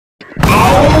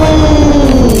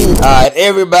Like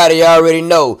everybody already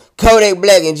know, Kodak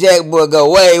Black and JackBoy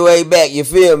go way, way back, you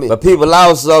feel me? But people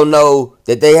also know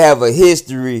that they have a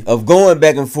history of going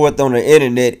back and forth on the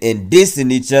internet and dissing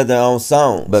each other on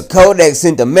songs. But Kodak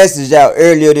sent a message out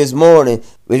earlier this morning,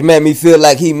 which made me feel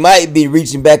like he might be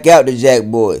reaching back out to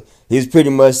JackBoy. He was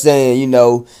pretty much saying, you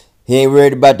know, he ain't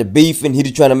worried about the beefing. He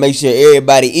just trying to make sure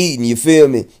everybody eating, you feel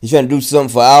me? He's trying to do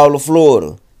something for all of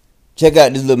Florida. Check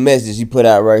out this little message he put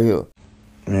out right here.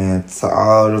 Man, to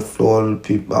all the Florida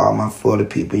people, all my Florida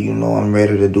people, you know I'm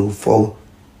ready to do 4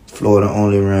 Florida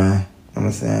only run. You know what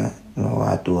I'm saying? You know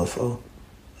I do it for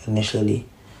initially. You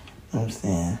know what I'm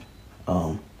saying?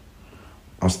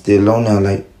 I'm still on there,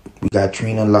 like we got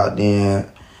Trina locked in.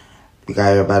 We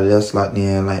got everybody else locked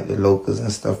in, like the locals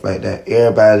and stuff like that.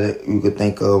 Everybody that you could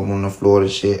think of on the Florida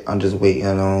shit. I'm just waiting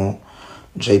on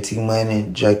JT Money,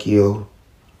 Jackie O,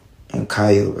 and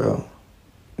Kyle, bro.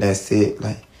 That's it.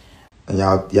 Like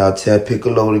y'all tell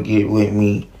Piccolo to get with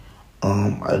me.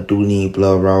 I do need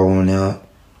Blood Raw on there.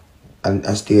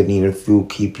 I still need a few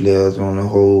key players on the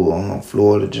whole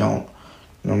Florida jump.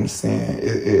 You know what I'm saying?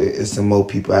 It's some more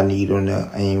people I need on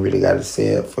there. I ain't really got to say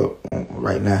it for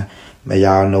right now. But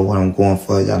y'all know what I'm going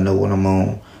for. Y'all know what I'm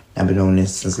on. I've been on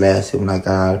this since last year when I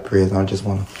got out of prison. I just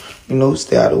want to, you know,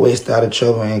 stay out of the way, stay out of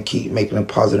trouble, and keep making a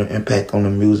positive impact on the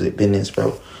music business,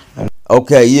 bro.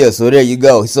 Okay, yeah, so there you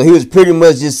go. So he was pretty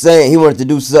much just saying he wanted to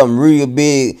do something real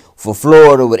big for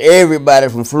Florida with everybody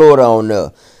from Florida on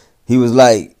there. He was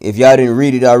like, if y'all didn't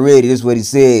read it already, this is what he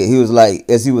said. He was like,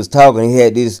 as he was talking, he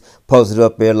had this posted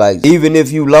up there like, even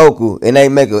if you local and they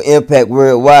make an impact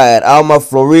worldwide, all my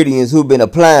Floridians who been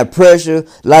applying pressure,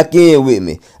 lock in with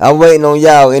me. I'm waiting on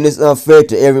y'all, and it's unfair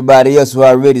to everybody else who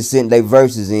already sent their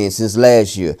verses in since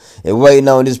last year and waiting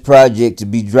on this project to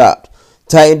be dropped.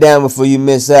 Tighten down before you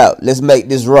miss out. Let's make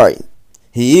this right.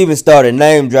 He even started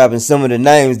name dropping some of the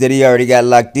names that he already got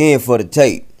locked in for the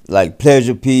tape. Like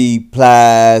Pleasure P,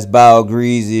 Plies, Ball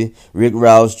Greasy, Rick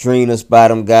Ross, Trina,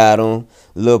 Spot 'em, Got 'em,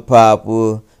 Lil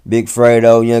Papa, Big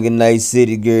Fredo, Young and Nice,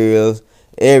 City Girls,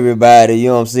 everybody, you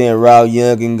know what I'm saying, Raw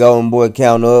Young and Golden Boy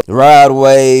Count Up, Rod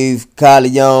Wave,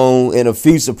 Leon, and a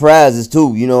few surprises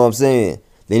too, you know what I'm saying.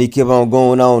 Then he kept on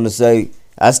going on to say,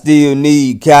 I still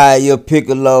need Kaya,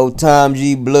 Piccolo, Tom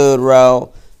G, Blood Raw,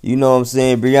 you know what I'm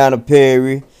saying, Brianna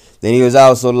Perry. Then he was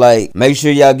also like, make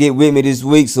sure y'all get with me this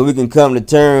week so we can come to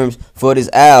terms for this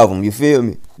album, you feel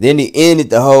me? Then he ended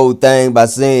the whole thing by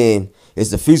saying,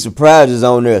 it's a few surprises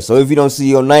on there, so if you don't see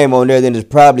your name on there, then it's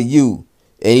probably you.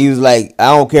 And he was like,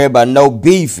 I don't care about no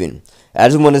beefing. I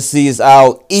just want to see us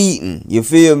all eating, you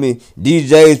feel me?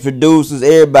 DJs, producers,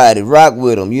 everybody, rock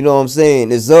with them, you know what I'm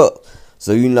saying? It's up.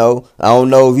 So, you know, I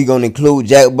don't know if he going to include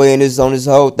JackBoy in this on this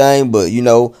whole thing, but, you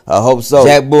know, I hope so.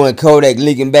 JackBoy and Kodak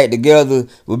linking back together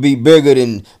would be bigger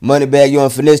than Moneybagg Yo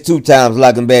and Finesse 2 times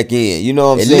locking back in. You know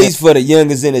what I'm saying? At least for the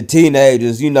youngest and the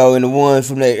teenagers, you know, and the ones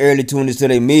from their early 20s to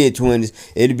their mid-20s,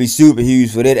 it'd be super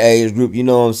huge for that age group, you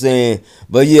know what I'm saying?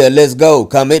 But, yeah, let's go.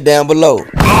 Comment down below.